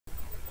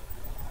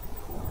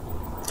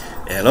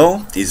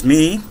Hello, it's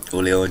me,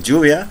 Julio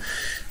Lluvia,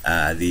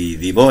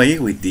 the boy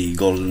with the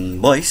golden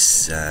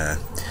voice,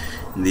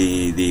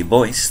 the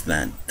voice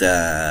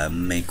that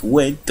make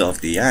wet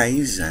of the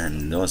eyes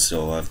and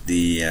also of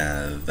the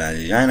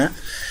vagina.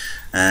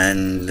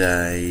 And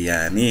I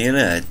am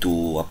here to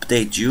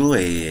update you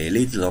a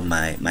little of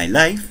my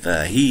life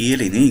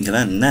here in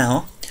England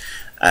now.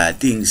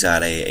 Things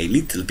are a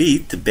little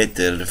bit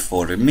better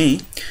for me.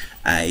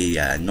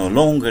 I no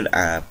longer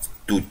have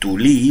to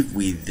live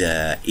with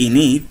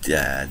Enid,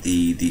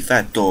 the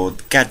fat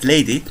old cat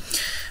lady,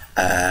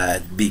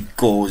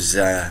 because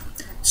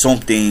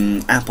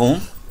something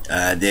happened.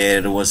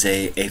 There was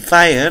a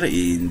fire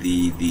in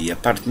the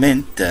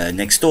apartment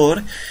next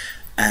door,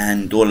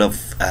 and all of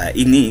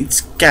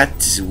Enid's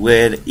cats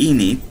were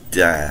in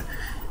it.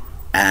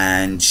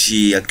 And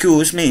she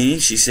accused me.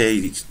 She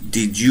said,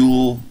 "Did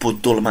you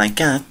put all my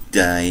cat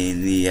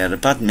in the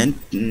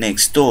apartment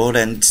next door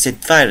and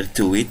set fire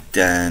to it?"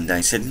 And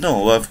I said,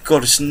 "No, of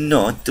course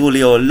not.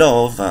 Julio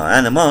love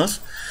animals."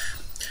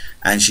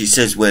 And she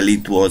says, "Well,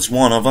 it was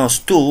one of us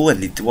too,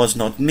 and it was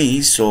not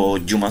me, so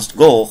you must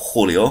go,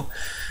 Julio."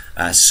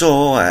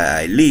 So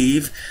I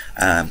leave.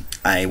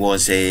 I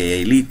was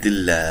a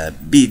little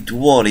bit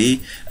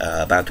worried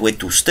about where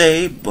to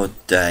stay, but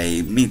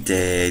I meet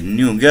a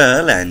new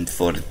girl, and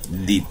for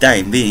the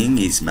time being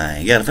is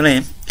my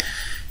girlfriend.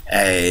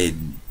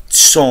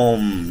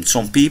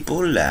 Some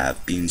people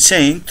have been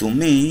saying to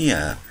me,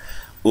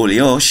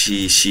 "Julio,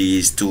 she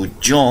is too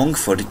young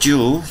for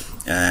you,"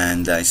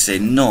 and I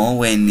said, "No,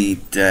 when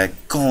it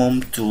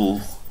comes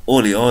to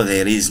Julio,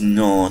 there is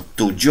no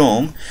too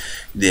young.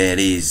 There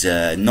is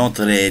not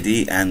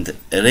ready and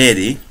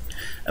ready."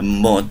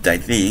 But I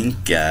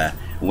think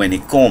when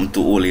it comes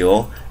to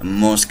Julio,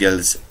 most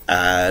girls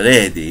are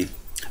ready.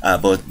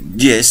 But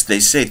yes, they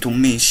say to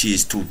me she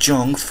is too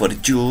young for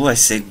you. I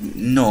said,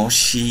 "No,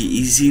 she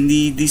is in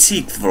the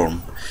sixth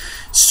form,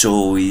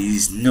 so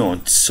it's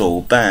not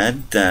so bad.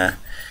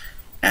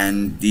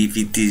 And if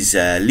it is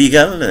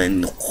legal,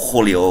 then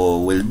Julio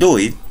will do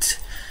it."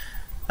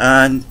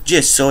 And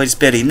yes, so it's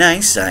very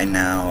nice. I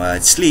now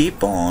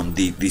sleep on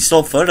the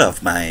sofa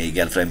of my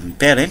girlfriend's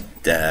parent.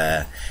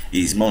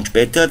 Is much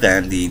better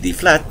than the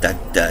flat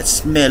that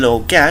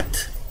smelly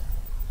cat.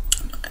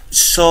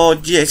 So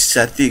yes,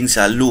 things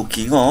are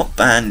looking up,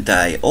 and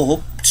I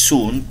hope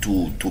soon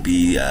to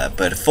be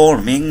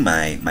performing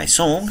my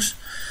songs.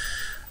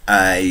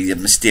 I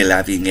am still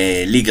having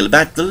a legal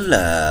battle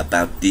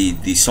about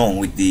the song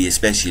with the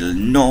special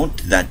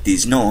note that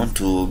is known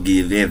to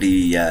give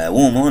every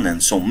woman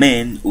and some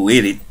men who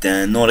hear it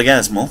an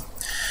orgasm.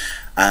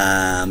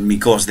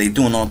 Because they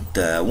do not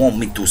want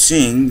me to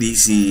sing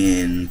this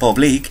in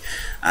public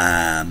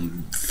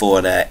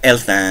for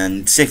health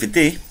and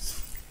safety,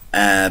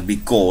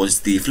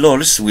 because the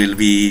floors will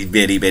be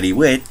very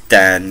wet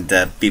and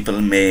people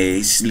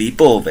may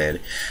sleep over.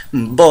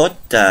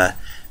 But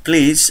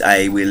please,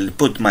 I will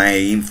put my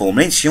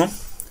information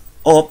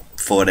up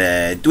for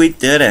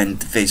Twitter and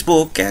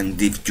Facebook,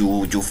 and if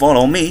you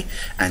follow me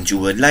and you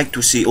would like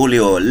to see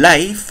Julio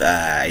live,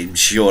 I'm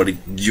sure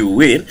you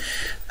will,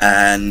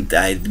 and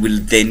I will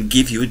then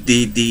give you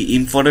the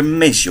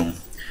information.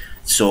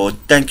 So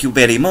thank you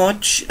very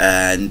much,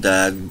 and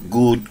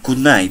good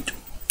night.